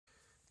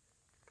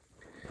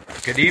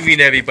Good evening,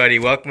 everybody.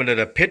 Welcome to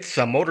the Pits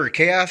of Motor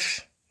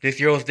Chaos. This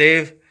is your host,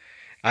 Dave.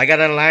 I got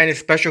on the line a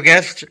special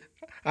guest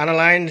on the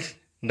line,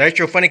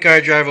 Nitro Funny Car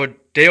driver,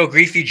 Dale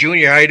Creasy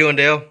Jr. How you doing,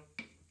 Dale?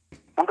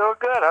 I'm doing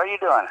good. How are you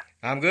doing?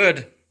 I'm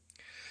good.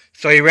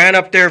 So you ran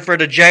up there for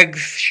the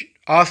Jegs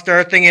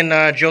All-Star thing in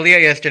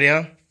Joliet yesterday,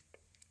 huh?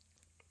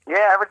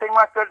 Yeah, everything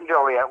went good in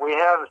Joliet. We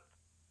had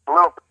a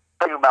little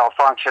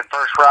malfunction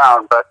first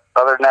round, but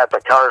other than that,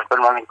 the car's been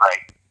running great.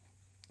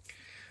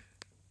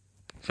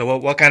 So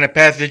what kind of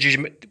passes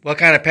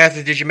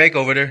did you make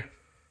over there?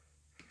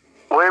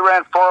 We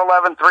ran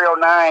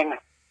 411.309,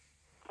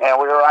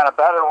 and we were on a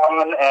better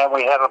one, and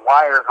we had a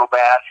wire go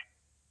bad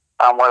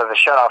on one of the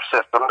shutoff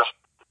systems.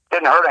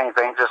 Didn't hurt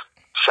anything, just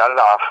shut it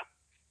off.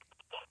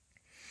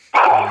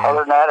 Other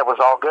than that, it was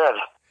all good.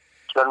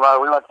 Then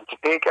we went to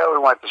Topeka, we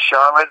went to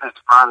Charlotte.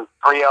 It's run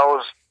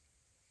 3.0s,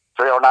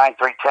 309,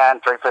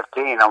 310,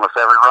 315, almost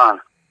every run.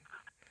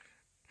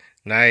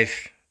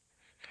 Nice.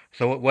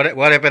 So what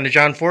happened to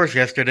John Force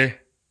yesterday?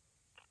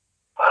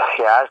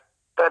 Yeah,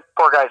 that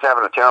poor guy's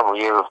having a terrible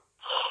year.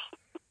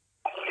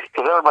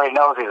 Because everybody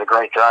knows he's a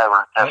great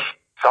driver. Just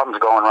something's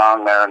going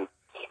wrong there, and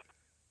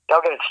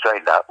they'll get it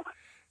straightened up.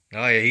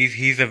 Oh yeah,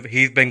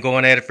 he's been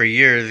going at it for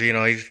years. You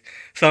know,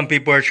 some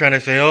people are trying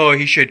to say, oh,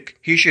 he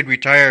should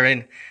retire,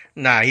 and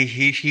nah,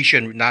 he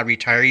should not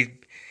retire.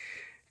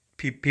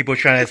 People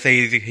trying to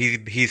say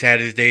he's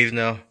had his days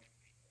now.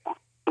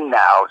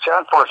 No,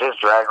 John Force is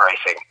drag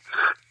racing.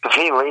 If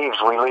he leaves,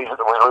 we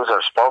lose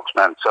our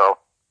spokesman. So,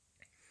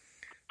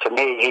 to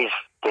me, he's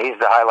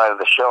the highlight of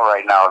the show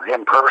right now,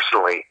 him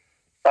personally.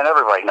 And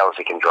everybody knows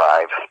he can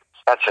drive.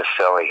 That's just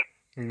silly.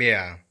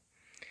 Yeah.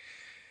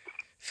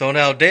 So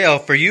now, Dale,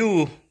 for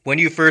you, when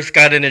you first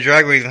got into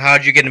drag racing, how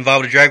did you get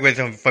involved in drag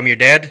racing? From your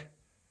dad?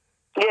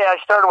 Yeah, I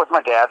started with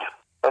my dad.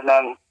 And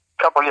then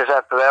a couple years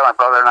after that, my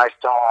brother and I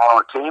still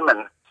own a team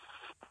and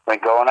been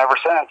going ever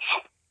since.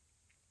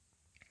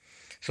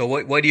 So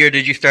what year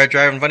did you start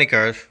driving funny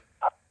cars?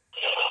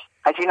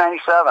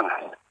 1997.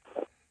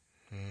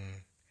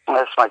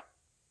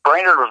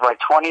 Brainerd was my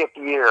 20th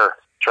year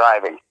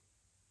driving.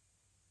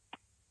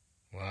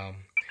 Wow.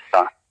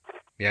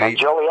 Yeah. And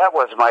Joliet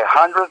was my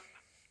 100th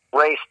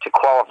race to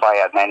qualify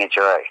at an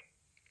NHRA.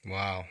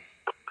 Wow.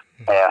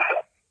 Yeah.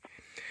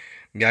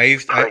 Yeah,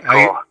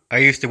 I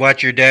used to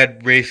watch your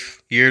dad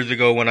race years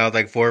ago when I was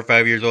like 4 or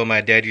 5 years old. My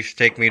dad used to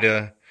take me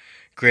to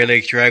Great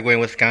Lakes Dragway in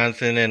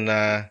Wisconsin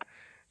and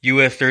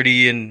US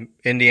 30 in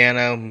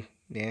Indiana.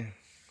 Yeah.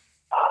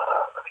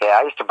 Yeah,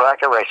 I used to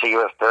bracket race at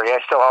US 30. I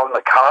still own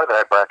the car that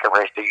I bracket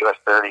raced at US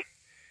 30.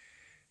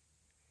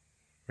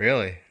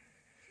 Really?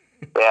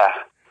 Yeah.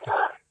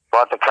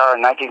 Bought the car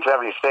in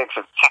 1976. It's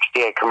a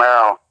 68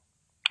 Camaro.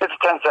 It's a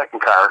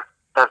 10-second car.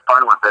 Had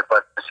fun with it,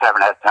 but just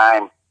haven't had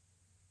time.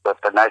 With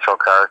the nitro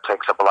car, it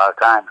takes up a lot of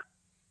time.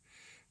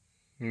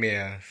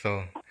 Yeah,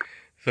 so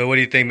what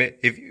do you think?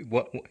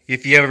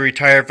 If you ever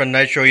retire from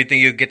nitro, you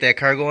think you'll get that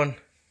car going?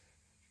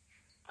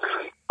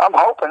 I'm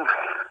hoping,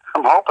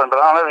 but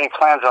I don't have any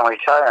plans on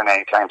retiring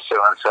anytime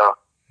soon. So,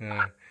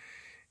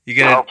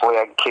 hopefully,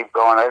 I can keep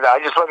going. I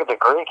just look at the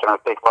Greek and I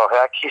think, well,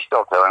 heck, he's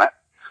still doing it.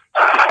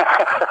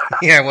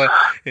 Yeah,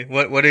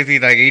 what is he,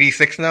 like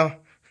 86 now?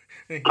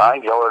 I think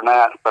older than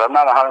that, but I'm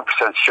not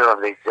 100% sure of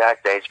the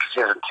exact age because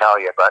he doesn't tell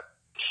you. But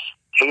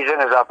he's in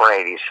his upper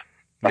 80s.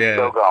 And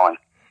still going.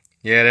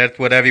 Yeah, that's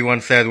what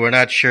everyone says. We're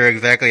not sure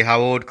exactly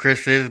how old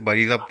Chris is, but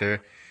he's up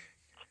there.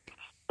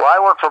 Well, I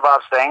work for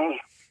Bob Stange,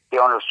 the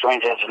owner of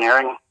Strange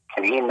Engineering,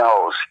 and he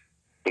knows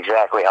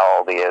exactly how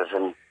old he is.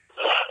 And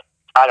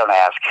I don't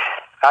ask.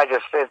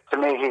 To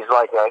me, he's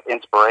like an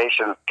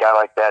inspiration. A guy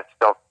like that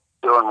still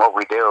doing what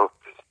we do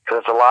because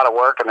it's a lot of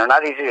work and they're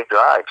not easy to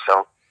drive.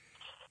 So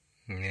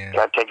you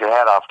got to take your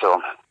hat off to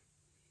him.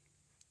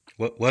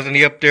 Wasn't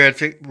he up there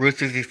at Route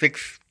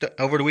 66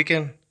 over the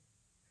weekend?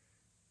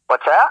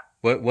 What's that?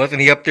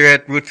 Wasn't he up there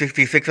at Route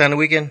 66 on the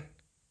weekend?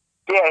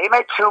 Yeah, he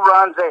made 2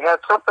 runs. They had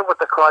something with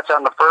the clutch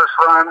on the first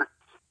run,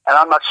 and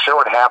I'm not sure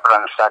what happened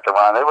on the second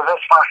run. It was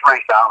his first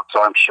race out,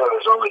 so I'm sure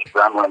there's always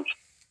gremlins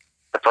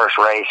the first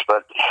race,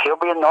 but he'll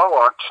be in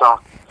Norwalk, so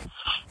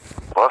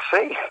we'll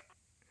see.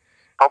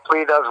 Hopefully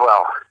he does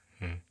well.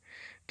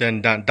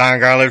 Then Don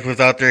Garlers was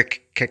out there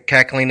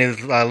cackling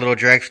his little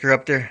dragster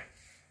up there?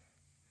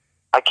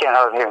 I can't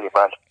hardly hear you,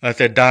 bud. I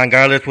said Don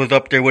Garlers was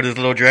up there with his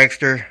little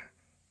dragster?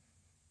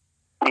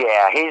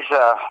 Yeah, he's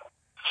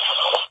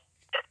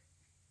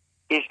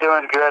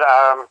doing good.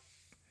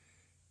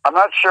 I'm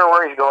not sure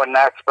where he's going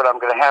next, but I'm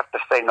going to have to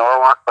say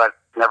Norwalk, but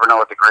never know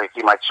with the Greek.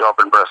 He might show up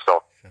in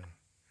Bristol.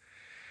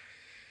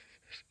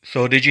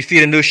 So did you see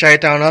the new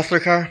Chi-Town Hustler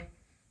car?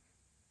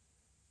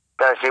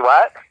 Did I see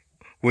what?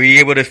 Were you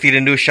able to see the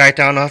new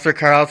Chi-Town Hustler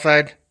car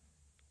outside?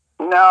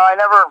 No, I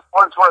never.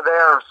 Once we're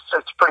there,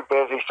 it's pretty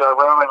busy, so I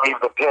rarely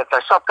leave the pits.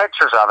 I saw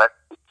pictures of it,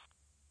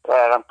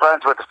 and I'm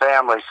friends with the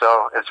family,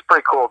 so it's a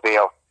pretty cool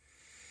deal.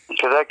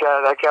 Because that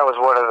guy was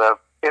one of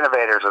the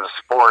innovators of the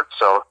sport,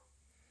 so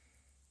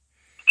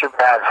too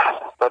bad.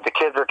 But the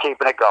kids are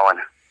keeping it going.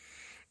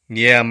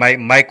 Yeah,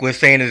 Mike was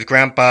saying his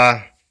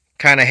grandpa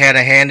kind of had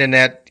a hand in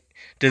that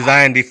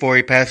design before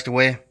he passed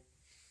away?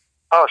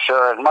 Oh,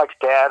 sure. And Mike's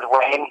dad,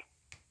 Wayne,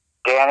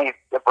 Danny,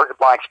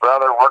 Mike's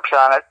brother, works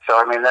on it.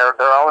 So I mean, they're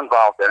all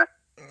involved in it.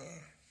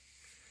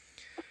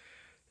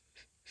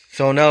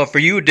 So now, for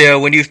you,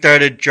 Dale, when you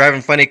started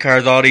driving funny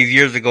cars all these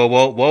years ago,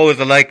 what was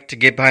it like to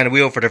get behind the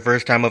wheel for the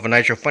first time of a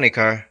nitro funny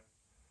car?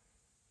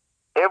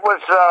 It was,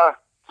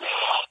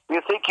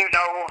 you think you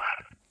know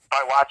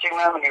by watching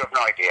them, and you have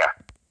no idea.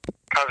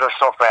 Cars are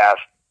so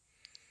fast.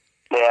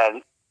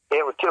 And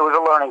it was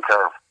a learning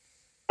curve.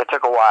 It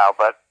took a while,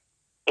 but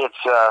it's,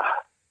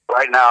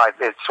 right now,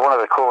 it's one of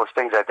the coolest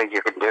things I think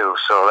you can do,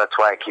 so that's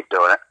why I keep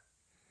doing it.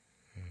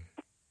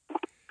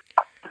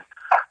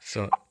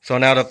 So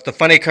now the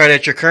funny car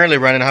that you're currently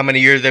running, how many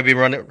years have you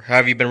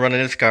been running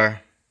this car?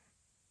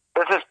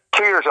 This is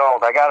 2 years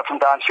old. I got it from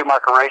Don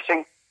Schumacher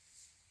Racing.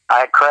 I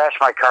had crashed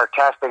my car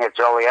testing at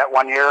Joliet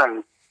one year,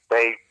 and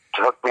they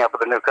hooked me up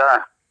with a new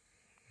car.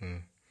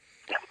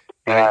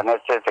 And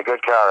it's a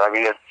good car. I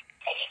mean,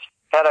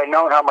 had I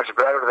known how much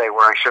better they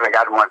were, I should have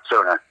gotten one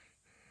sooner.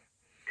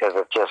 Because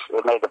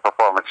it made the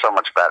performance so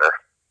much better.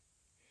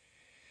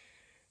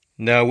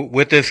 Now,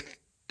 with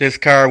this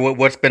car,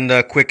 what's been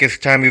the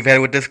quickest time you've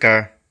had with this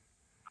car?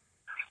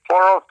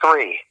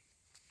 403.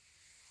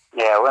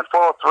 Yeah, I went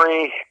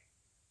 403,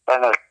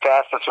 and the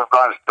fastest we've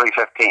gone is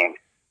 315.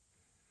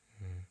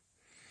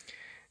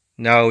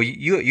 Now,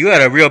 you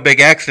had a real big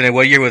accident.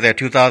 What year was that,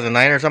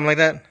 2009 or something like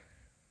that?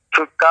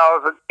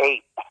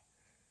 2008.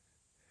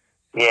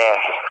 Yeah,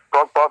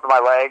 broke both of my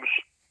legs,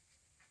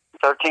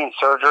 13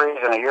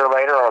 surgeries, and a year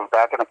later I was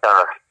back in the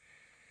car.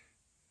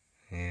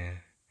 Yeah.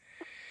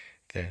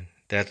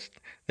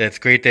 That's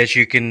great that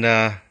you can,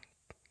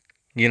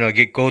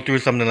 go through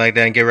something like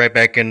that and get right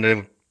back in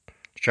the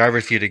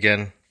driver's seat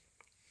again.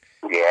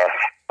 Yeah,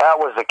 that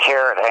was the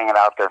carrot hanging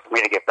out there for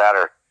me to get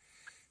better.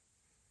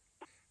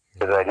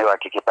 Because I knew I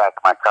could get back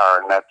in my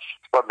car, and that's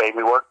what made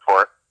me work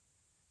for it.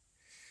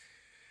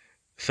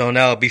 So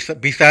now,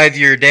 besides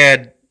your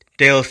dad,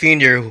 Dale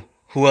Sr.,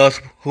 who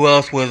else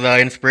was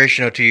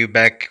inspirational to you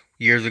back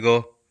years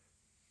ago?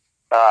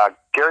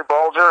 Gary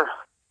Bolger,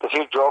 because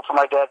he drove for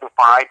my dad before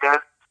I did.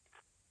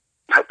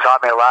 It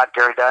taught me a lot.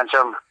 Gary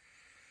Densham,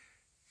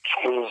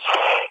 he's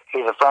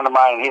a friend of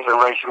mine, and he's been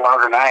racing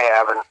longer than I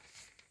have, and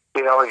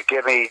he'd always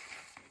give me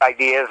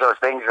ideas or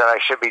things that I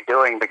should be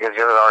doing because he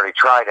had already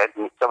tried it,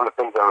 and some of the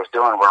things I was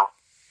doing were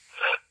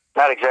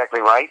not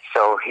exactly right,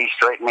 so he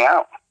straightened me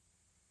out.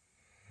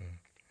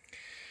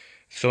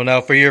 So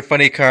now, for your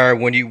funny car,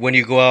 when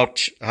you go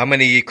out, how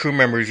many crew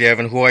members do you have,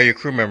 and who are your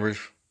crew members?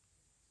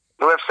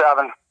 We have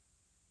seven,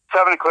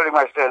 including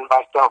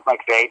myself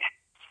makes 8.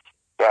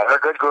 Yeah, they're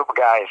a good group of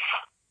guys.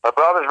 My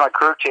brother's my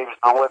crew chief. He's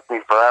been with me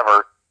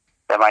forever.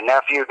 And my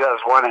nephew does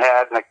one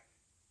head, and the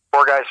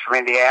 4 guys from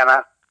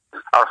Indiana,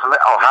 or from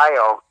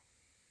Ohio.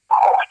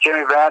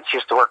 Jimmy Vance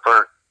used to work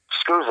for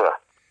Scusa,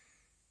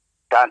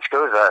 Don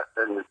Scusa,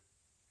 and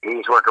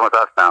he's working with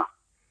us now.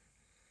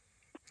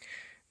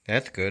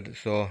 That's good.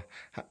 So,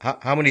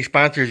 how many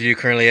sponsors do you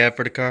currently have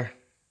for the car?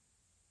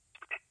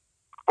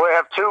 We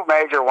have 2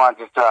 major ones.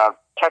 It's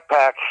Tech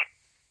Pack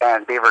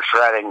and Beaver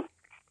Shredding.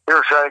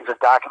 Beaver Shredding is a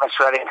document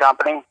shredding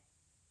company,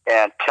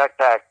 and Tech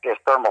Pack is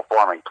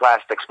thermoforming,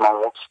 plastics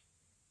molds.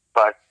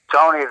 But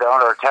Tony, the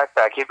owner of Tech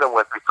Pack, he's been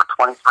with me for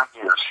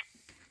 23 years.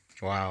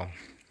 Wow.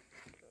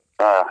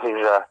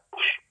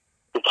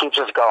 He keeps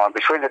us going.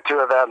 Between the 2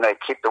 of them, they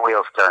keep the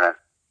wheels turning.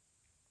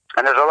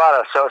 And there's a lot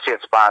of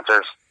associate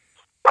sponsors,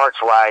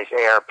 parts-wise,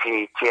 ARP,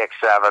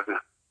 TX7,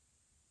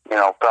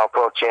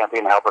 Pro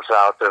Champion help us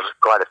out. There's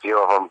quite a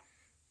few of them.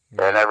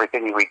 Yeah. And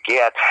everything we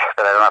get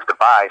that I don't have to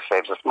buy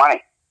saves us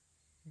money.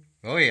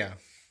 Oh, yeah.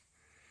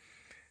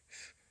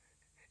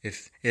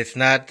 It's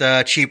not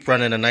cheap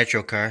running a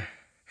nitro car.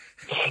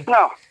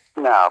 No,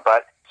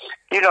 but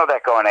you know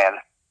that going in.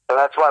 So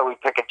that's why we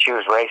pick and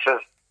choose races,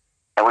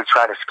 and we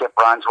try to skip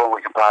runs when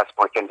we can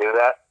possibly do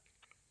that,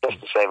 just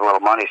to save a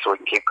little money so we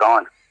can keep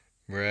going.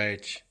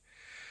 Right.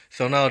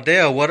 So now,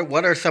 Dale,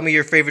 what are some of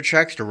your favorite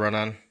tracks to run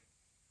on?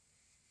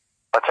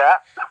 What's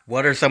that?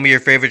 What are some of your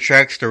favorite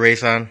tracks to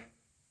race on?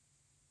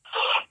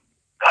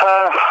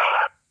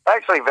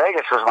 Actually,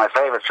 Vegas was my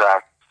favorite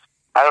track.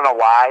 I don't know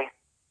why.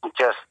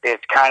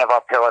 It's kind of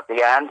uphill at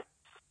the end,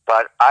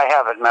 but I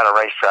haven't met a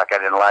racetrack I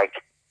didn't like.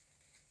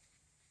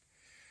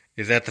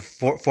 Is that the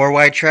four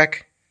wide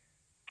track?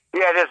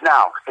 Yeah, it is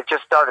now. It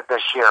just started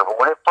this year. But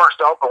when it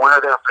first opened, we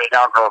were there for the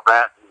inaugural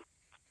event.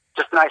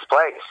 Just a nice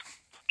place.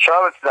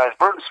 Charlotte's nice.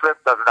 Bruton Smith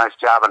does a nice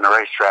job on the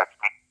racetrack.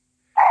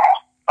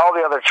 All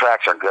the other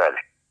tracks are good.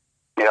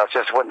 It's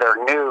just when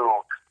they're new,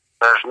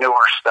 there's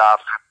newer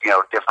stuff,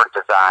 different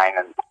design,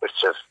 and it's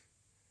just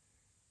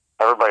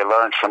everybody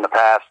learns from the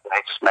past, and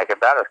they just make it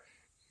better.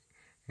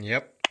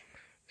 Yep.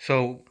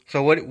 So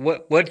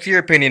what's your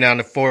opinion on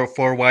the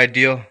four wide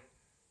deal?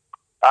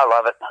 I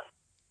love it.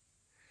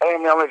 I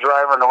am the only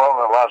driver in the world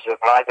that loves it,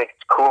 but I think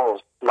it's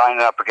cool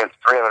lining up against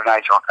 3 other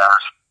nitro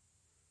cars.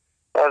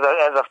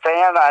 As a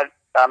fan,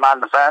 I'm on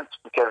the fence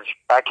because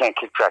I can't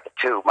keep track of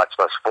 2, much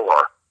less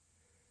 4.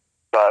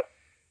 But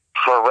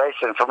for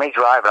racing, for me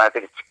driving, I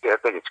think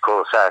it's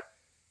cool as heck.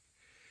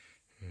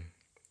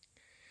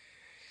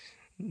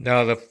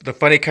 Now, the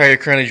funny car you're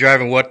currently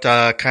driving, what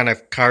kind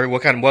of car?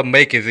 What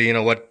make is it? You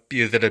know, what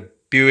is it? A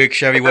Buick,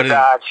 Chevy? It's What a is it?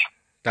 Dodge.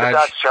 The Dodge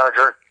Dodge.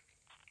 Charger.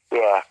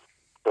 Yeah.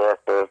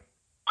 The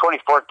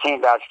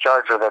 2014 Dodge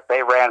Charger that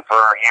they ran for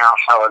a year or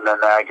so, and then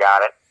I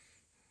got it.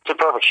 It's in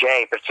perfect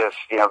shape. It's just,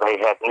 they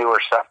had newer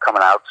stuff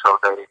coming out, so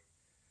they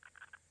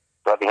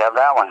let me have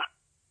that one.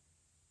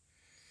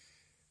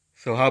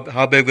 So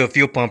how big of a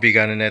fuel pump you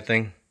got in that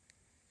thing?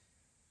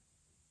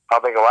 How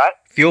big a what?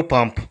 Fuel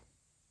pump.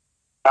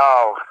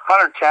 Oh,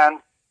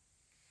 110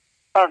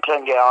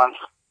 gallons.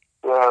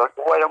 Yeah,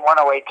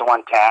 108 to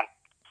 110.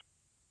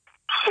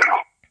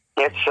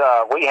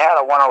 We had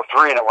a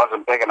 103 and it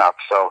wasn't big enough,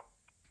 so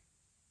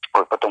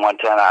we put the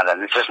 110 on it.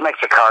 And it just makes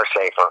the car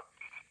safer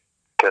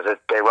because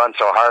they run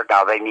so hard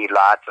now. They need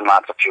lots and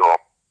lots of fuel.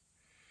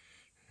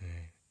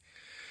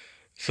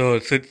 So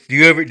do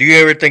you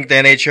ever think the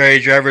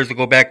NHRA drivers will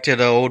go back to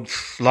the old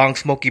long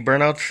smoky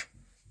burnouts?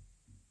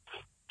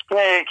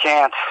 Yeah, you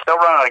can't. They'll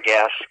run out of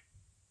gas.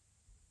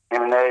 I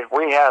mean,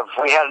 we had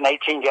an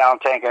 18-gallon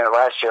tank in it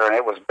last year, and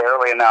it was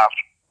barely enough.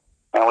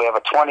 And we have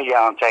a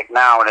 20-gallon tank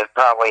now, and it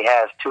probably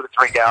has 2 to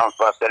 3 gallons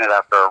left in it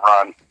after a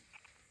run.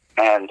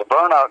 And the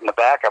burnout in the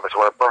back of it is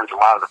where it burns a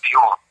lot of the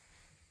fuel.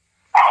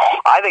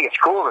 I think it's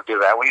cool to do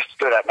that. We used to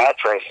do it at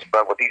match races,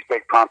 but with these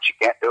big pumps, you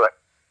can't do it.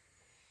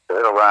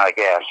 It'll run out of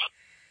gas.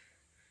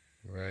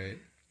 Right.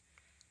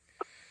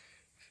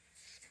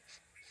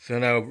 So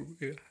now,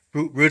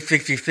 Route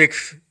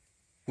 66,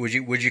 would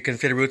you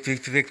consider Route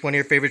 66 one of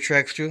your favorite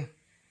tracks too?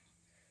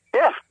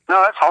 Yeah,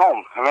 no, that's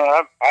home. I mean,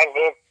 I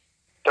live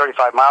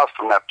 35 miles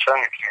from that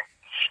track.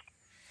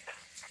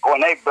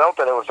 When they built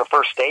it, it was the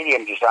first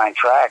stadium design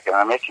track, and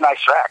I mean, it's a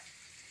nice track.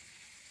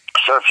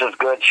 Surface is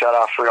good, shut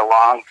off real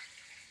long,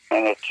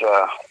 and it's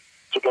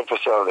a good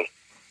facility.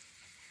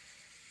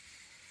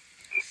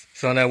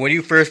 So now, when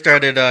you first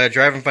started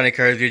driving funny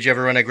cars, did you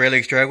ever run a Great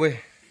Lakes dragway?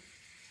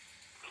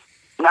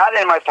 Not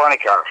in my funny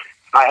car.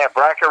 I have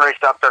bracket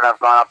raced up there, and I've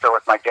gone up there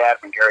with my dad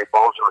when Gary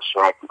Bowles was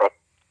striking, but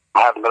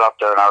I haven't been up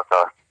there in our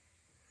car.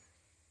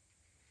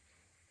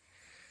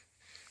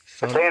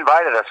 So, if they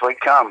invited us, we'd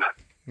come.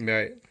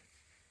 Right.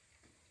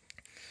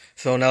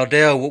 So now,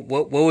 Dale,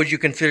 what would you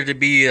consider to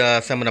be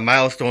some of the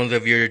milestones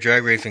of your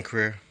drag racing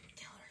career?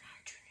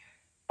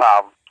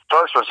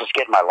 First was just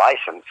getting my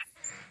license.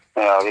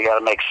 You got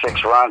to make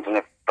 6 runs, and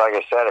like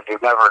I said, if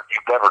you've never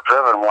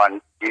driven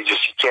one, you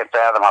can't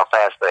fathom how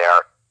fast they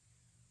are.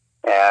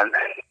 And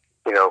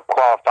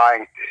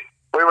qualifying,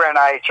 we ran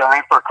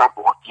IHRA for a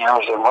couple of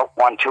years and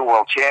won 2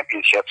 world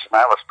championships, and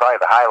that was probably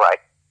the highlight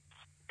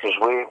because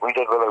we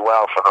did really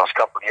well for those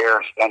couple of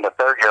years. And the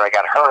 3rd year, I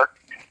got hurt,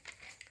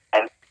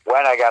 and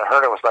when I got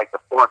hurt, it was like the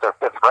 4th or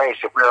 5th race,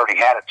 and we already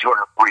had a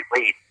 200-point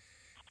lead,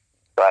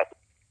 but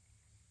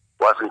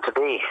wasn't to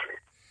be.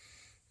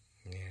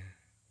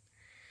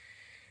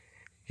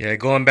 Yeah,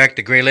 going back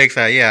to Great Lakes,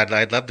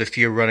 I'd love to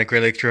see you run a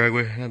Great Lakes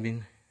dragway. I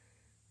mean,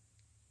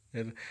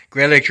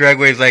 Great Lakes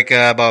dragway is like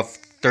about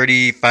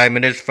 35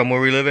 minutes from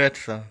where we live at.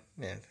 So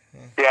yeah,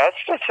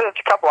 it's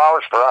a couple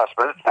hours for us,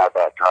 but it's not a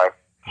bad drive.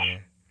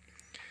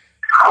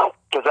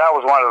 Because that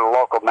was one of the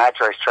local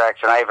match race tracks,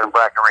 and I even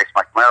bracket raced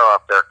my Camaro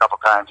up there a couple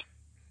times.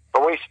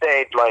 But we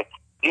stayed you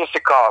used to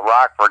call it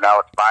Rockford, now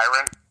it's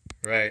Byron.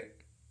 Right.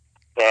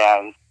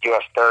 And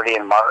US 30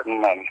 and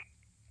Martin, and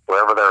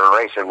wherever they were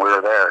racing, we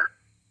were there.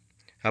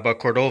 How about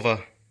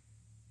Cordova?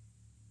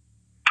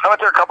 I went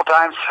there a couple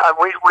times.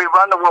 We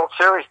run the World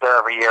Series there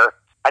every year.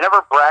 I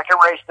never bracket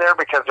raced there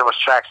because there was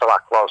tracks a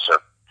lot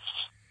closer.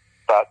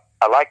 But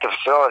I like the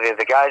facility.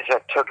 The guys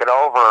that took it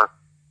over,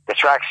 the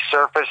track's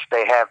surface,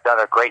 they have done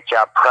a great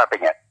job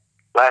prepping it.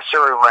 Last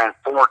year we ran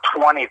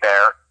 420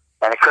 there,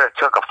 and it could have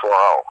took a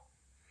 4.0.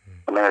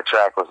 I mean, the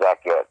track was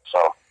that good.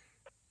 So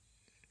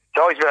it's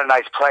always been a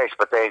nice place,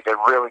 but they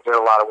really did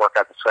a lot of work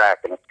on the track,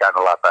 and it's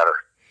gotten a lot better.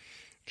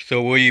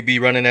 So will you be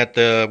running at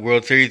the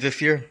World Series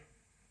this year?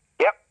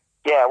 Yep.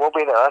 Yeah, we'll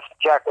be there. That's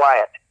Jack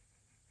Wyatt.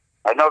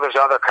 I know there's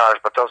other cars,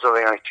 but those are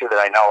the only 2 that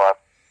I know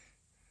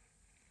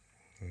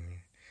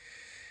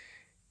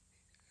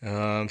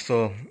of.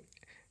 So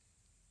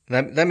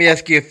let me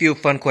ask you a few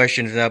fun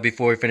questions now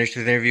before we finish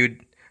this interview.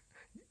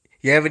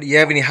 You have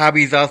any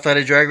hobbies outside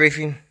of drag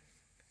racing?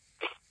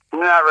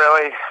 Not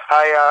really.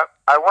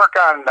 I work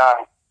on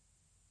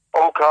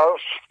Old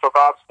Coast for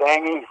Bob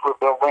Stangy. We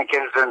build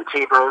Lincolns and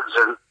T-Birds,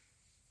 and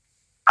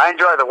I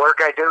enjoy the work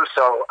I do,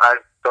 so I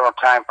don't have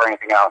time for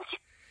anything else.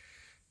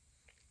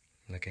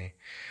 Okay.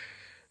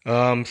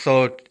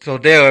 So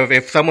Dale,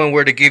 if someone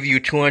were to give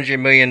you $200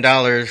 million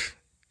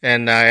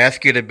and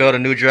ask you to build a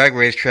new drag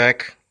race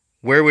track,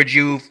 where would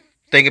you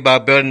think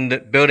about building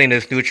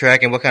this new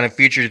track, and what kind of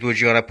features would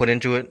you want to put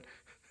into it?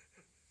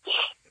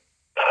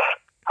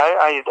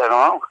 I don't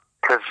know,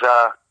 because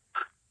I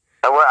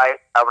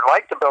would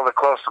like to build it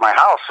close to my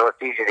house so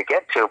it's easy to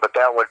get to, but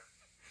that would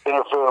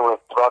interfere with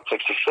Route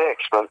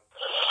 66. But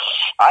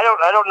I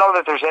don't know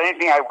that there's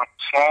anything I would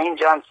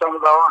change on some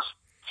of those.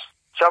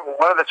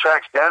 One of the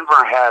tracks,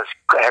 Denver, has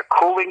a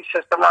cooling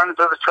system running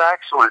through the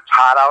track, so when it's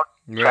hot out,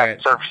 right,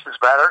 track surface is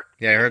better.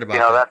 Yeah, I heard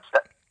about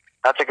that.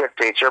 That's a good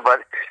feature.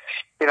 But,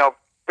 you know,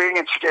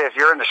 if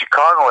you're in the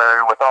Chicago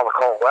area with all the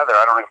cold weather,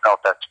 I don't even know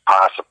if that's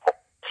possible,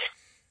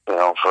 you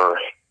know, for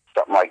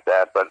something like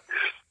that. But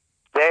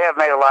they have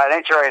made a lot.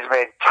 NHRA has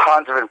made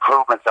tons of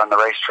improvements on the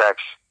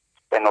racetracks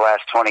in the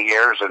last 20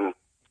 years, and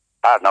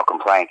I have no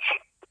complaints.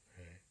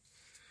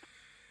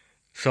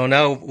 So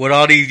now, with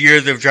all these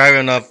years of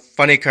driving a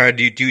funny car,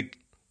 do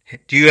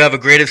you have a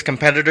greatest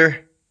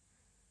competitor?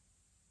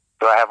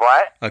 Do I have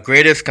what? A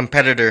greatest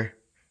competitor.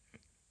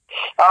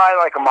 I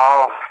like them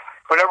all.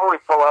 Whenever we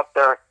pull up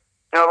there,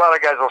 you know, a lot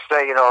of guys will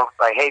say, you know,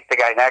 I hate the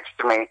guy next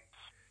to me.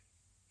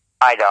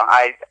 I don't.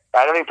 I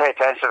don't even pay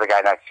attention to the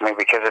guy next to me,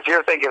 because if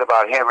you're thinking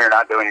about him, you're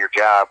not doing your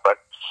job. But,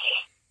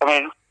 I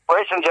mean,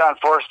 racing John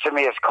Force to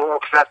me is cool,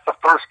 because that's the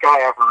first guy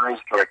I ever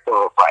raced for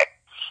a fight.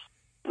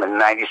 In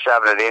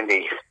 97 at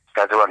Indy,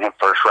 got to run him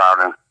first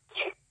round, and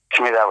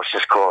to me that was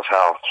just cool as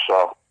hell.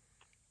 So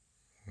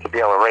to be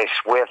able to race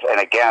with and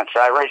against,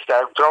 I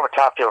drove a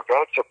top field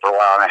roadster for a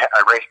while, and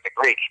I raced the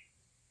Greek,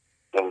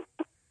 and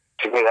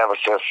to me that was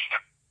just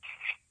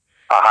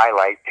a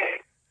highlight.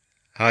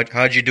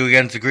 How'd you do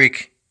against the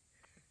Greek?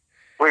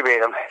 We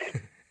beat him.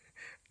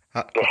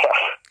 Yeah.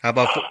 How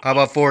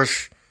about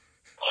Force?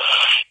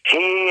 He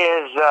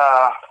is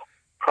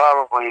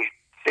probably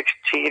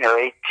 16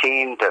 or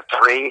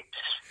 18-3.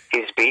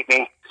 He's beat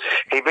me.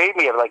 He beat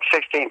me like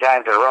 16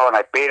 times in a row, and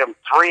I beat him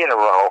 3 in a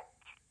row.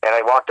 And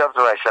I walked up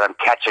to him and I said, "I'm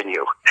catching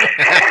you."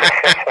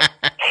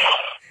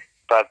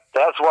 But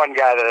that's one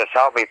guy that has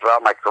helped me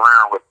throughout my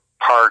career with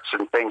parts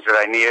and things that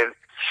I needed.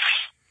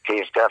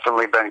 He's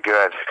definitely been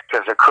good.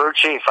 Because the crew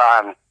chief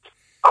on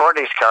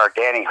Courtney's car,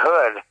 Danny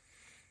Hood,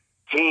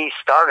 he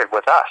started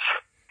with us.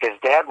 His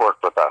dad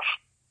worked with us.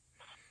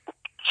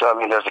 So, I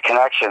mean, there's a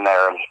connection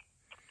there. And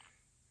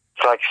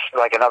it's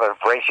like another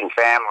racing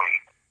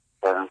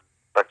family.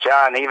 But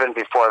John, even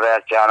before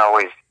that, John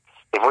always,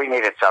 if we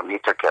needed something, he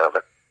took care of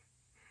it.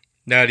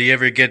 Now, do you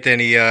ever get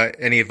any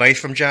advice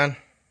from John?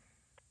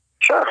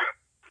 Sure.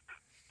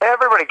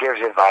 Everybody gives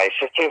you advice.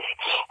 It's just,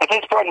 at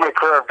this point in my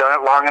career, I've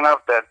done it long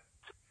enough that,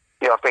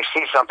 you know, if they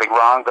see something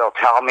wrong, they'll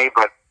tell me,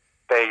 but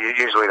they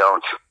usually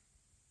don't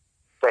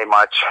say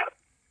much.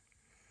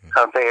 I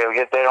don't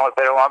think they don't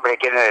want me to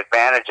get an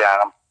advantage on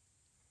them.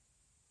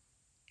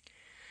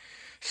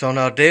 So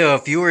now, Dale,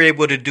 if you were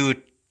able to do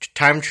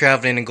time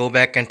traveling and go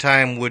back in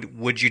time,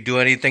 would you do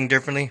anything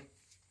differently?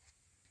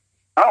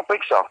 I don't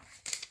think so.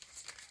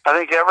 I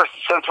think ever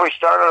since we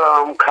started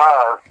our own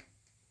car,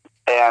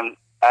 and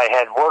I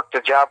had worked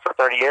a job for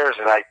 30 years,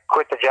 and I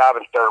quit the job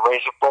and started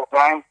racing full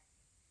time,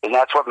 and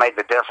that's what made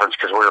the difference,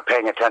 because we were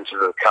paying attention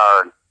to the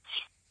car. And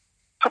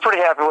I'm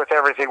pretty happy with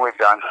everything we've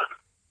done.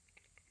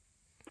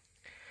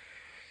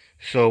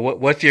 So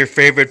what's your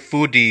favorite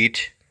food to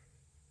eat?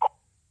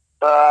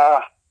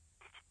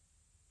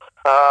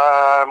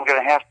 I'm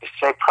going to have to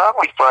say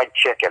probably fried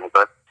chicken,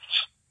 but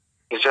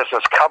there's just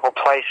a couple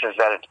places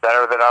that it's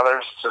better than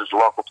others. There's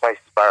local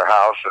places by our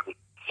house, and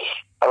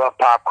I love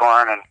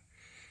popcorn, and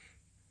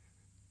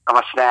I'm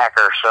a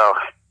snacker, so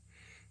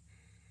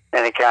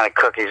any kind of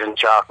cookies and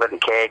chocolate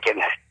and cake,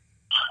 and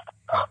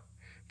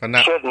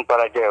shouldn't, but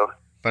I do.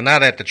 But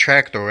not at the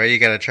track, though, right? You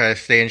got to try to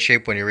stay in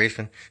shape when you're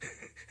racing.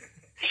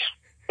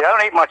 Yeah, I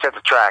don't eat much at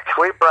the track.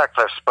 We eat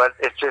breakfast, but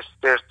it's just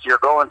you're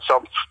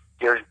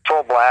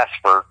full blast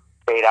for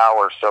 8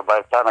 hours. So by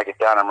the time I get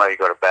done, I'm ready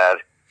to go to bed.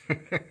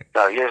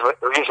 So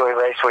usually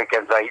race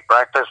weekends, I eat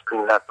breakfast,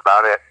 and that's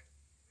about it.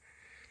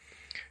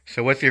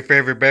 So what's your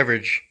favorite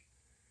beverage?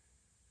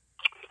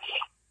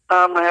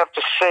 I'm going to have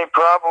to say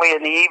probably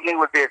in the evening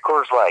would be a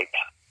Coors Light.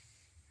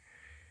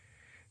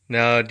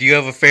 Now, do you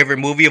have a favorite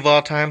movie of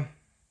all time?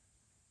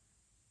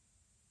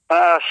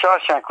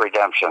 Shawshank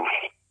Redemption.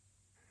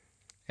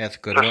 That's a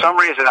good one. For some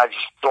reason, I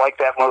just like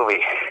that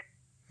movie.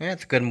 Yeah,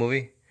 it's a good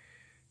movie.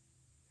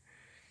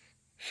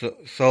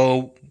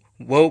 So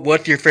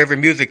what's your favorite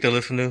music to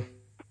listen to?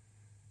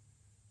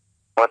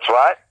 What's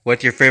what?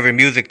 What's your favorite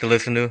music to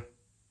listen to?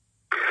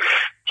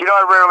 You know,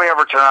 I rarely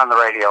ever turn on the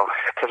radio,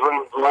 because when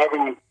I'm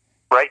driving,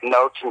 writing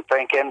notes and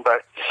thinking,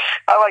 but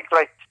I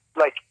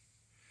like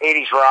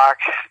 80s rock,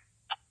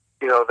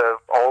 you know, the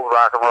old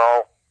rock and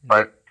roll,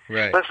 but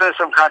right. Listen to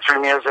some country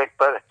music.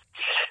 But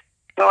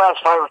in the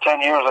last 5 or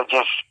 10 years, I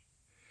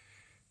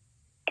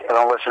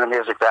don't listen to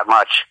music that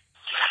much.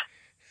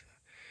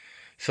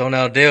 So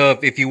now, Dale,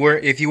 if you were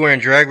in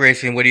drag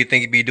racing, what do you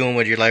think you'd be doing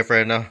with your life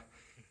right now?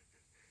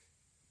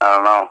 I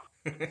don't know.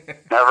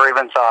 Never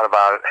even thought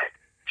about it.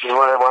 This is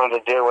what I wanted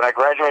to do. When I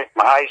graduated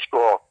from high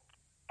school,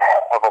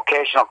 a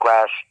vocational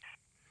class,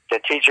 the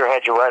teacher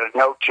had you write a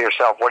note to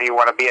yourself, what do you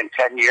want to be in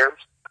 10 years?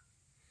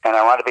 And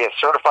I wanted to be a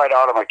certified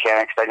auto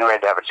mechanic, because I knew I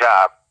had to have a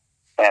job.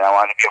 And I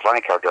wanted to be a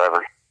funny car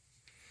driver.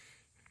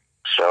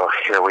 So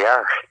here we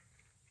are.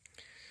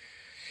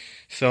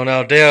 So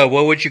now, Dale,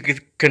 what would you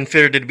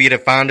consider to be the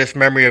fondest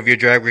memory of your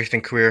drag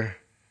racing career?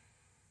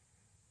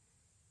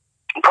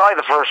 Probably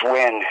the first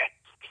win.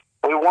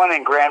 We won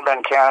in Grand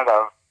Bend,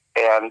 Canada,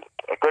 and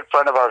a good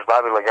friend of ours,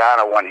 Bobby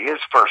Lagana, won his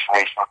first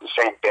race on the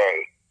same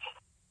day.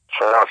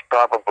 So that was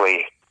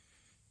probably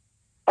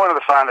one of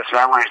the fondest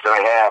memories that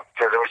I have,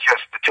 because it was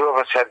just the two of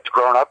us had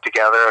grown up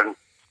together, and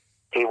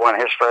he won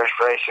his first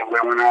race and we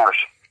won ours.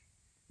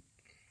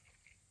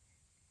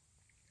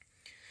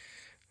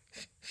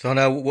 So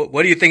now,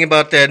 what do you think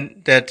about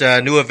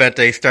that new event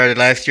they started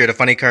last year, the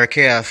Funny Car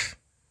Chaos?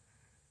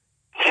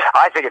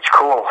 I think it's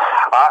cool.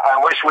 I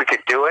wish we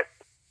could do it.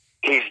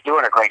 He's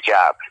doing a great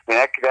job. I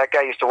mean, that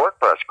guy used to work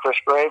for us. Chris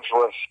Graves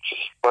was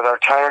our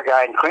tire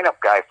guy and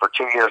cleanup guy for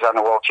 2 years on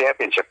the World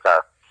Championship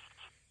car.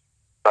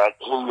 But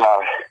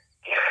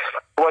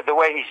the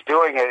way he's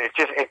doing it,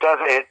 it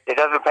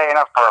doesn't pay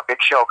enough for a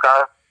big show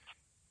car.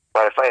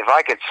 But if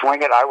I could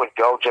swing it, I would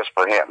go just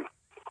for him,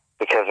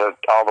 because of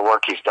all the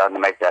work he's done to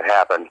make that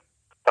happen.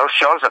 Those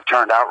shows have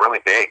turned out really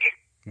big.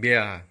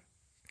 Yeah.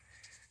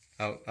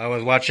 I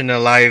was watching a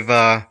live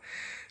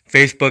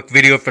Facebook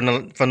video from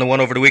the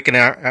one over the weekend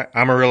in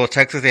Amarillo,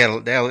 Texas. They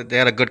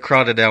had a good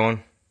crowd at that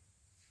one.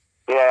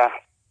 Yeah.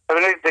 I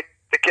mean, the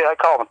kid, I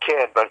call him a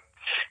kid, but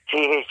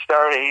he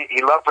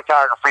loved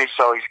photography,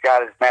 so he's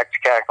got his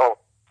Mexicaco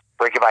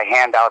where he can buy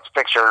handouts,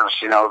 pictures,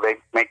 they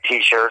make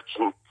T-shirts,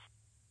 and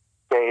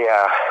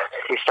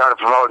he started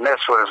promoting this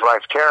with his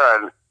wife,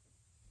 Tara, and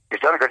he's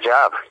done a good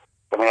job.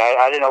 I mean,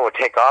 I didn't know it would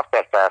take off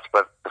that fast,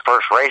 but the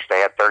first race they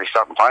had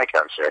 30-something funny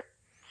cars there.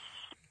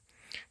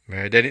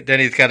 Right. Then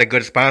he's got a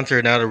good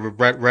sponsor now, the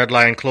Red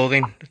Lion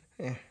Clothing.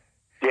 Yeah,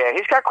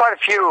 he's got quite a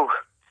few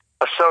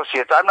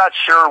associates. I'm not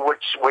sure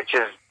which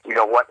is,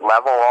 what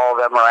level all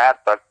of them are at,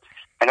 but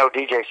I know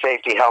DJ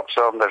Safety helps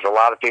them. There's a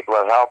lot of people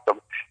that help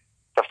them.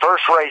 The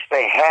first race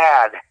they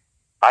had,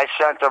 I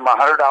sent them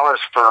 $100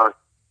 for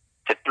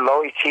the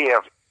low ET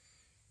of,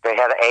 they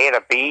had an A and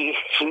a B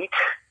heat.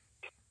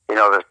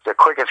 The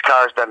quickest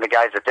cars, then the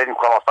guys that didn't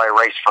qualify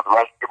race for the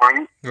rest of the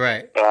ring.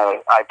 Right.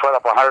 And I put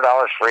up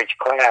 $100 for each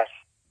class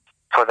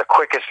for the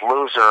quickest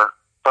loser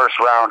first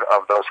round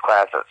of those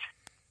classes.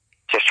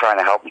 Just trying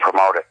to help them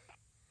promote it.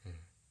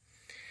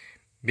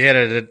 Yeah,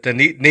 the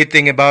neat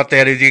thing about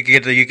that is you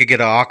could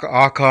get a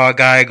ACA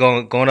guy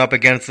going up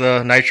against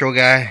the Nitro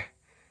guy.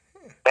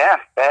 Yeah,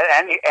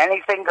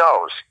 anything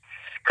goes.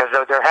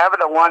 Because they're having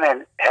the one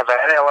in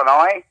Havana,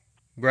 Illinois.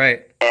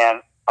 Right.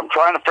 And I'm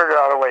trying to figure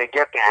out a way to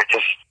get there.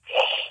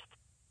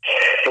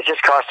 It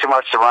just costs too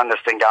much to run this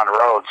thing down the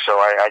road, so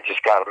I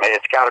just got to make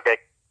it's got to be.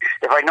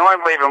 If I know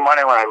I'm leaving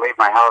money when I leave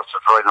my house,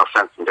 there's really no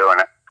sense in doing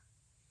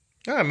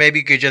it. Maybe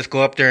you could just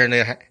go up there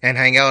and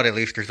hang out at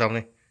least or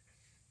something.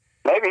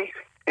 Maybe.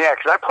 Yeah,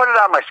 because I put it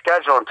on my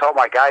schedule and told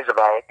my guys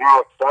about it.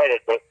 I'm excited,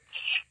 but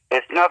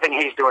it's nothing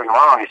he's doing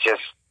wrong.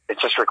 It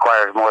just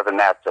requires more than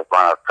that to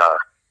run a car.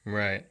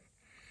 Right.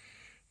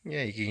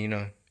 Yeah, you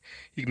can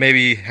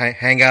maybe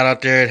hang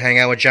out there, hang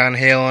out with John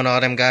Hale and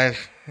all them guys.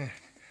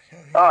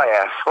 Oh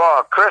yeah.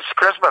 Well, Chris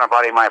been a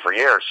buddy of mine for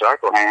years, so I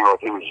go hang out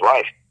with him and his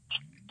wife.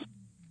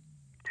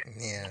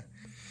 Yeah.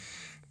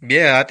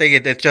 Yeah, I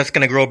think it's just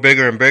going to grow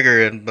bigger and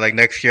bigger, and like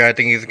next year, I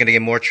think he's going to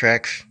get more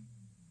tracks.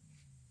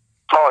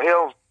 Oh,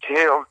 he'll.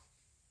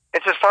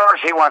 It's as far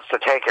as he wants to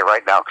take it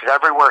right now, because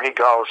everywhere he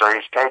goes or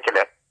he's taken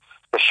it,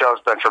 the show's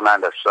been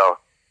tremendous. So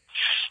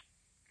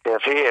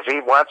if he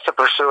wants to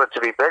pursue it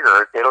to be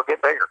bigger, it'll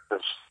get bigger.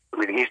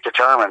 He's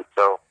determined.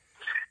 So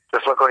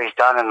just look what he's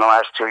done in the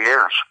last 2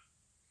 years.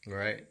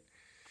 Right.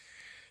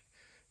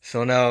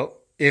 So now,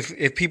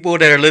 if people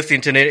that are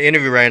listening to the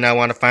interview right now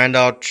want to find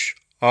out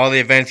all the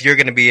events you're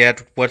going to be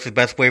at, what's the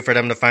best way for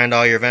them to find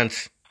all your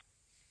events?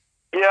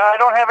 Yeah, I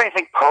don't have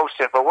anything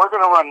posted, but we're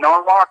going to run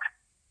Norwalk,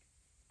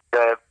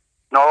 the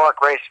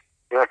Norwalk race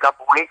in a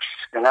couple weeks,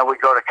 and then we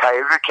go to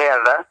Cayuga,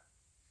 Canada,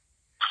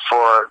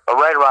 for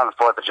right around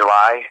the 4th of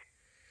July.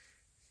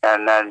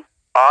 And then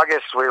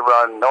August, we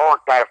run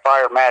Norwalk Night of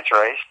Fire match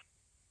race,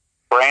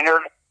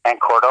 Brainerd and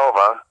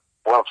Cordova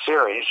World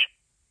Series.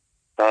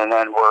 And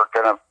then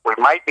we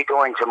might be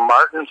going to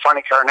Martin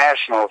Funny Car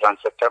Nationals on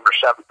September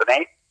 7th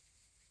and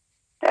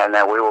 8th. And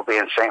then we will be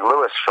in St.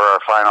 Louis for our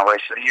final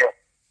race of the year.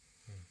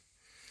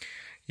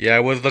 Yeah, I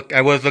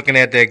was looking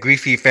at the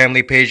Greasy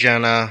family page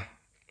on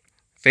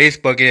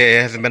Facebook.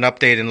 It hasn't been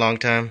updated in a long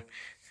time.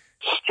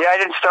 Yeah, I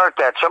didn't start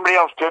that. Somebody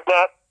else did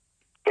that.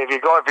 If you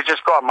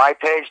just go on my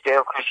page,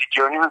 Dale Creasy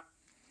Jr.,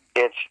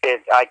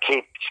 I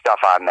keep stuff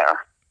on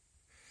there.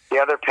 The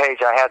other page,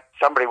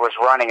 somebody was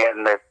running it,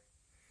 and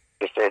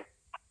it's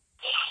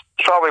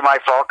probably my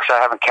fault because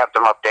I haven't kept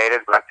them updated,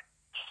 but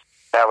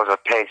that was a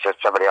page that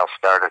somebody else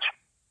started.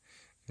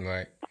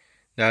 Right.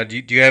 Now, do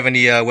you have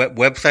any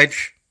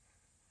websites?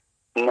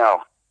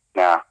 No.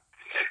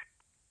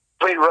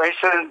 Been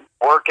racing,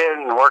 working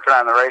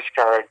on the race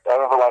car. I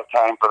don't have a lot of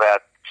time for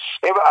that.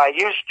 I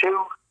used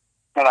to,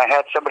 and I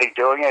had somebody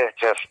doing it. It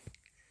just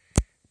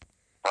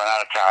ran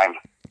out of time.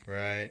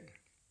 Right.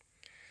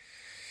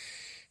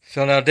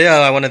 So now,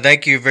 Dale, I want to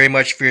thank you very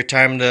much for your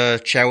time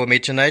to chat with me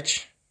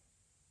tonight.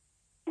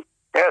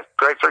 Yeah,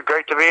 great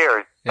to be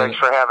here. Thanks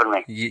for having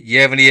me. You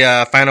have any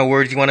final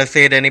words you want to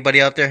say to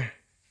anybody out there?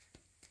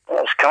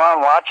 Yes, come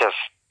on, watch us.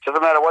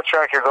 Doesn't matter what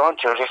track you're going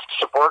to, just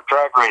support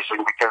drag racing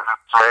because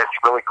it's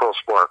a really cool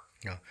sport.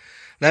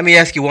 Let me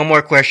ask you one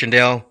more question,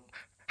 Dale.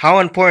 How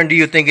important do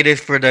you think it is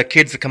for the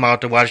kids to come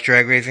out to watch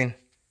drag racing?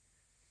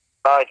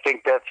 I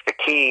think that's the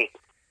key,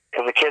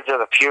 because the kids are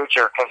the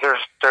future. Because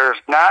there's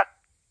not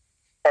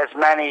as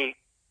many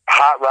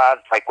hot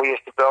rods like we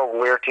used to build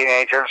when we were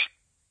teenagers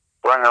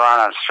running around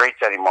on the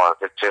streets anymore.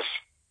 It's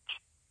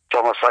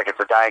almost like it's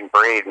a dying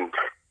breed. And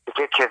to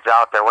get kids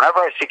out there, whenever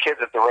I see kids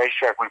at the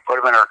racetrack, we put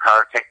them in our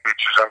car, take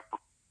pictures of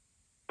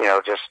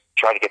them, just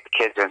try to get the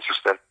kids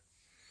interested.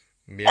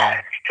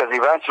 Yeah. Because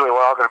eventually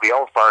we're all going to be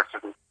old farts,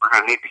 and we're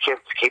going to need the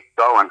kids to keep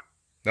going.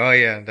 Oh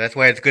yeah, that's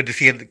why it's good to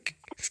see.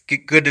 It's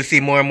good to see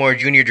more and more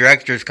junior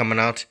dragsters coming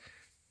out.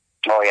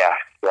 Oh yeah,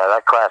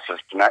 that class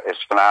is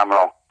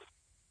phenomenal,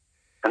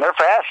 and they're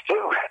fast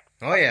too.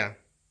 Oh yeah.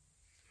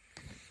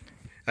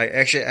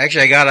 I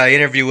got an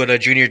interview with a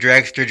junior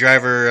dragster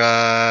driver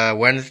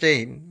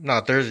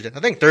Thursday. I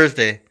think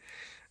Thursday.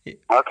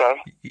 Okay.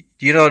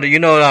 You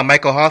know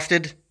Michael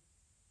Hosted?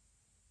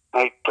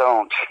 I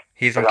don't.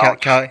 He's from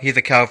he's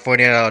a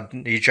California.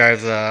 He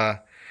drives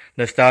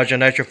Nostalgia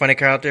Nitro Funny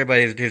car out there,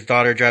 but his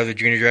daughter drives a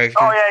junior dragster.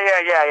 Oh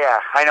yeah.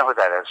 I know who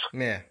that is.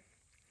 Yeah.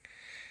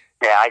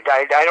 Yeah,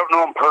 I don't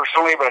know him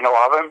personally, but I know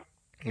of him.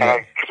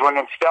 Because when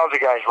the Nostalgia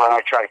guys run,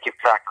 I try to keep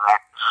track of that.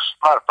 There's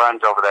a lot of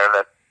friends over there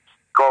that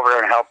go over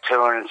there and help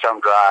tune and some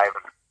drive.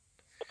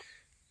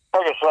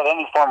 Like I said,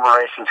 any form of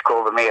racing's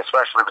cool to me,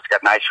 especially if it's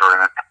got nitro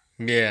in it.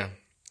 Yeah.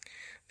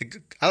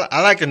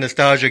 I like the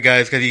Nostalgia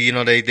guys because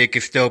they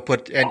could still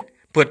put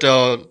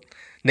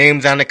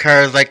names on the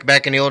cars like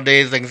back in the old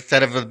days, like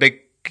instead of the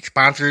big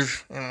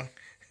sponsors. Yeah,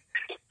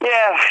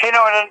 and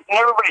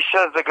everybody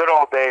says the good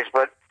old days,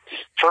 but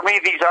for me,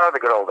 these are the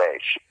good old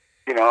days.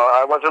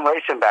 I wasn't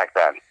racing back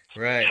then.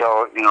 Right.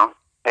 So,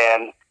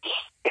 and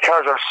the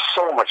cars are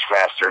so much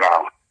faster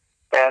now.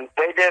 And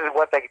they did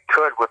what they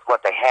could with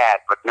what they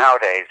had, but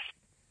nowadays,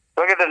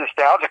 look at the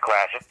Nostalgia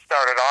class. It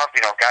started off,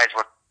 guys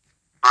with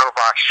little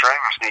box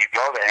trailers, and you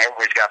go there, and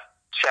everybody's got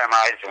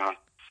semis and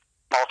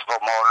multiple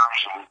motors,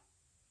 and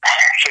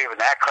even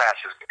that class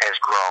has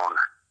grown.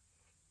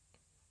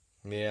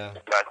 Yeah.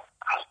 But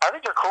I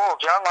think they're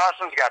cool. John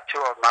Lawson's got two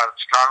of them out of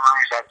the strong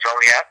rooms on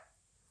Joliet,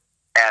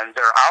 and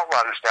they're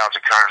outlaw Nostalgia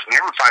cars, and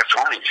they're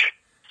 520s.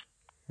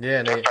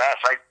 Yeah, they're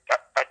fast.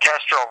 I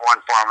test drove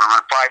one for them,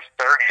 and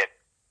 530 at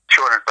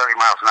 230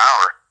 miles an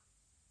hour.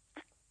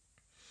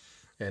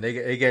 Yeah,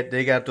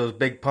 they got those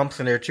big pumps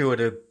in there too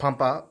to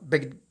pump out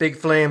big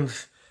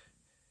flames.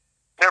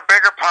 They're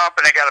bigger pump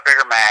and they got a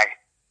bigger mag,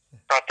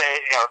 but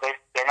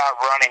they're not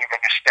running the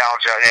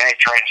Nostalgia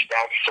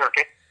Nostalgia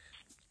circuit.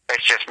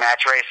 It's just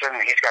match racing,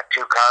 and he's got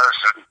two cars,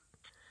 and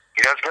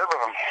he does good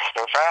with them.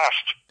 They're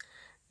fast.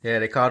 Yeah,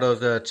 they call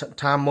those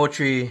Tom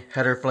Moultrie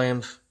header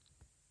flames.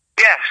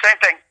 Yeah, same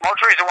thing.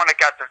 Moultrie's the one that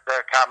got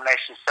the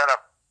combination set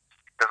up.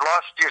 Because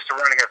Lost used to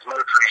run against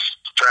Moultrie's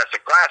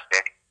Jurassic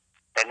Plastic,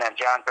 and then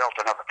John built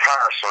another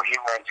car, so he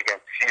runs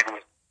against, he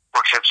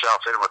works himself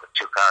in with the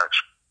two cars.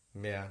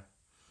 Yeah.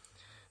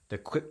 The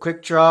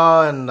quick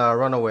draw and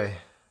runaway.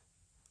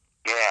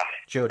 Yeah.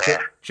 Joe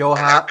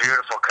Hop.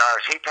 Beautiful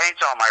cars. He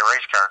paints all my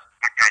race cars.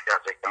 That guy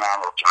does a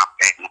phenomenal job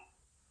painting.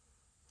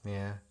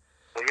 Yeah.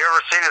 Have you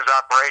ever seen his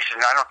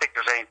operation? I don't think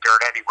there's any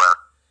dirt anywhere.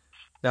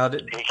 Now,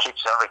 he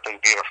keeps everything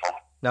beautiful.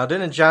 Now,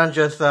 didn't John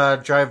just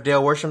drive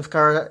Dale Worsham's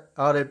car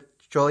out at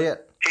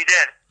Joliet? He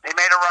did. He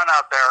made a run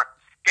out there.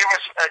 He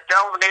was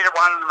Dale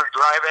wanted him to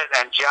drive it,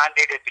 and John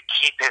needed to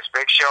keep his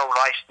Big Show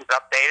license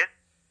updated.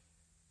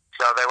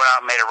 So they went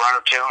out and made a run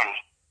or two, and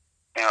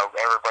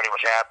everybody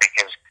was happy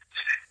because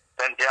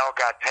then Dale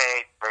got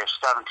paid for his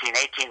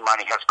 17-18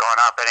 money has gone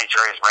up.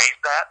 NHRA has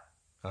raised that,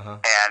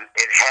 and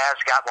it has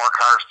got more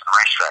cars to the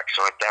racetrack,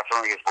 so it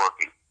definitely is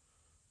working.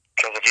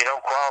 Because if you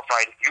don't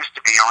qualify, it used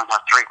to be you only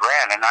got $3,000,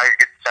 and now you're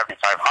getting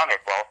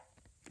 $7,500. Well,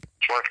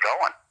 it's worth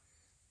going.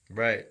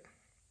 Right.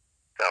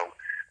 So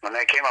when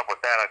they came up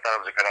with that, I thought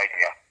it was a good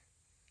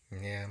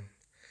idea. Yeah.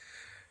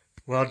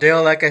 Well,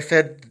 Dale, like I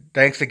said,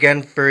 thanks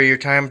again for your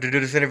time to do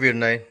this interview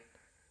tonight.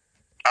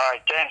 All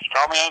right, thanks.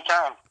 Call me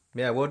anytime.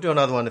 Yeah, we'll do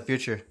another one in the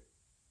future.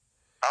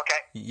 Okay.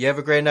 You have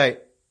a great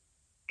night.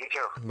 You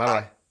too.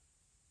 Bye-bye.